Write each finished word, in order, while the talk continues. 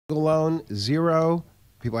bagel loan, 0.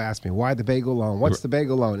 People ask me, why the bagel loan? What's the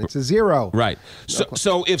bagel loan? It's a 0. Right.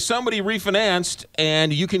 So if somebody refinanced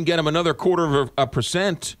and you can get them another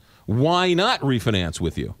 0.25%, why not refinance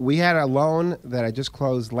with you? We had a loan that I just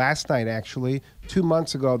closed last night, actually. 2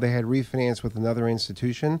 months ago, they had refinanced with another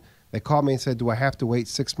institution. They called me and said, do I have to wait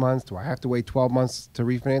 6 months? Do I have to wait 12 months to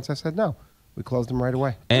refinance? I said, no. We closed them right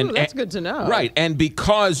away. Ooh, that's good to know. Right. And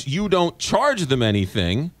because you don't charge them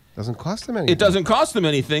anything, doesn't cost them anything. it doesn't cost them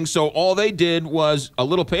anything. So all they did was a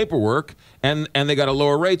little paperwork, and they got a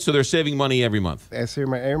lower rate, so they're saving money every month. I save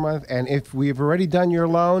money every month. And if we've already done your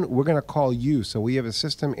loan, we're going to call you. So we have a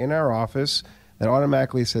system in our office that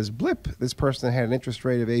automatically says, blip, this person had an interest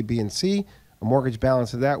rate of A, B, and C, a mortgage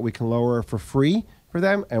balance of that. We can lower for free for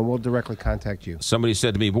them, and we'll directly contact you. Somebody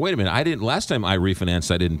said to me, but wait a minute, last time I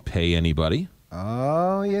refinanced, I didn't pay anybody.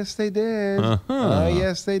 Oh, yes, they did.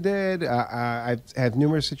 Yes, they did. I've had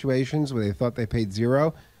numerous situations where they thought they paid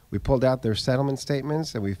 0. We pulled out their settlement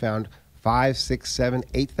statements, and we found $5,000, $6,000,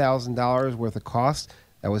 $7,000, $8,000 worth of cost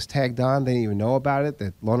that was tagged on. They didn't even know about it.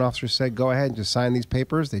 The loan officer said, go ahead and just sign these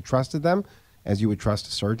papers. They trusted them, as you would trust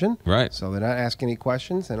a surgeon. Right. So they're not asking any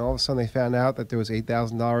questions, and all of a sudden they found out that there was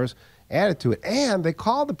 $8,000 added to it. And they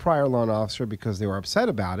called the prior loan officer because they were upset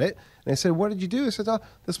about it. And they said, what did you do? I said, oh,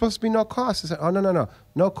 there's supposed to be no cost. I said, oh, no.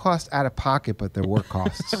 No cost out of pocket, but there were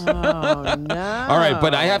costs. Oh, no. All right,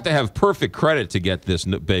 but I have to have perfect credit to get this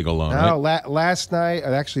bagel loan, No, right? last night,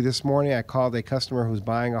 actually this morning, I called a customer who's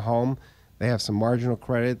buying a home. They have some marginal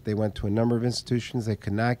credit. They went to a number of institutions. They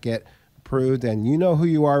could not get approved. And you know who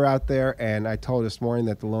you are out there. And I told her this morning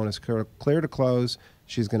that the loan is clear to close.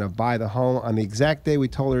 She's going to buy the home. On the exact day we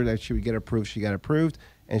told her that she would get approved, she got approved.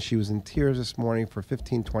 And she was in tears this morning for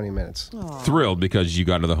 15, 20 minutes. Aww. Thrilled because you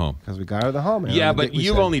got her the home. Because we got her the home. Yeah, but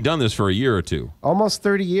you've only done this for a year or two. Almost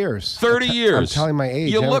 30 years. 30 years. I'm telling my age.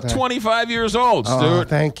 You look 25 years old, Stuart. Oh,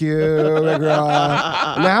 thank you.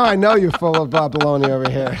 Now I know you're full of baloney over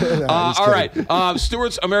here. No, all right.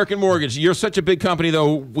 Stuart's American Mortgage. You're such a big company,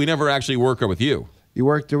 though, we never actually work with you. You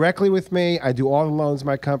work directly with me. I do all the loans in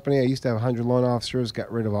my company. I used to have 100 loan officers, got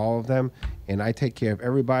rid of all of them, and I take care of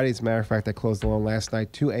everybody. As a matter of fact, I closed the loan last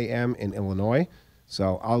night, 2 a.m. in Illinois.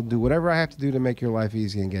 So I'll do whatever I have to do to make your life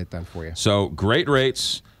easy and get it done for you. So great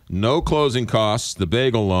rates, no closing costs, the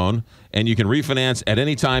bagel loan, and you can refinance at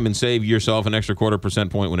any time and save yourself an extra 0.25%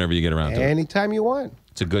 point whenever you get around to it. Anytime you want.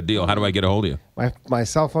 It's a good deal. How do I get a hold of you? My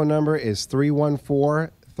cell phone number is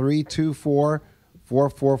 314-324-4440.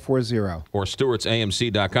 Or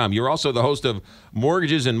Stewart'sAMC.com. You're also the host of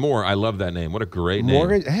Mortgages and More. I love that name. What a great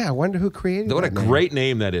name. Yeah, I wonder who created that. What a great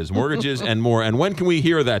name that is. Mortgages and More. And when can we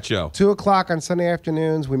hear that show? 2 o'clock on Sunday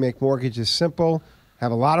afternoons. We make mortgages simple.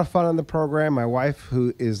 Have a lot of fun on the program. My wife,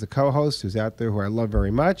 who is the co-host, who's out there, who I love very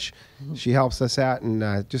much, she helps us out.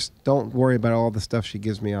 And just don't worry about all the stuff she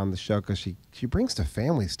gives me on the show because she brings the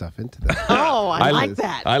family stuff into that. Oh, I like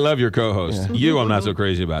that. I love your co-host. Yeah. You, I'm not so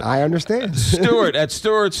crazy about. I understand. Stuart at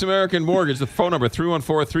Stuart's American Mortgage. The phone number,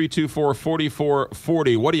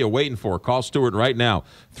 314-324-4440. What are you waiting for? Call Stuart right now,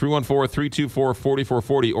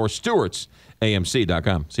 314-324-4440 or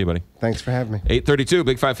Stewart'sAMC.com. See you, buddy. Thanks for having me. 832,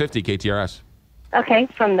 Big 550, KTRS. Okay,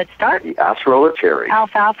 from the start. Acerola cherry.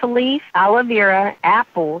 Alfalfa leaf, aloe vera,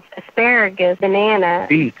 apples, asparagus, banana.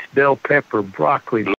 Beets, bell pepper, broccoli.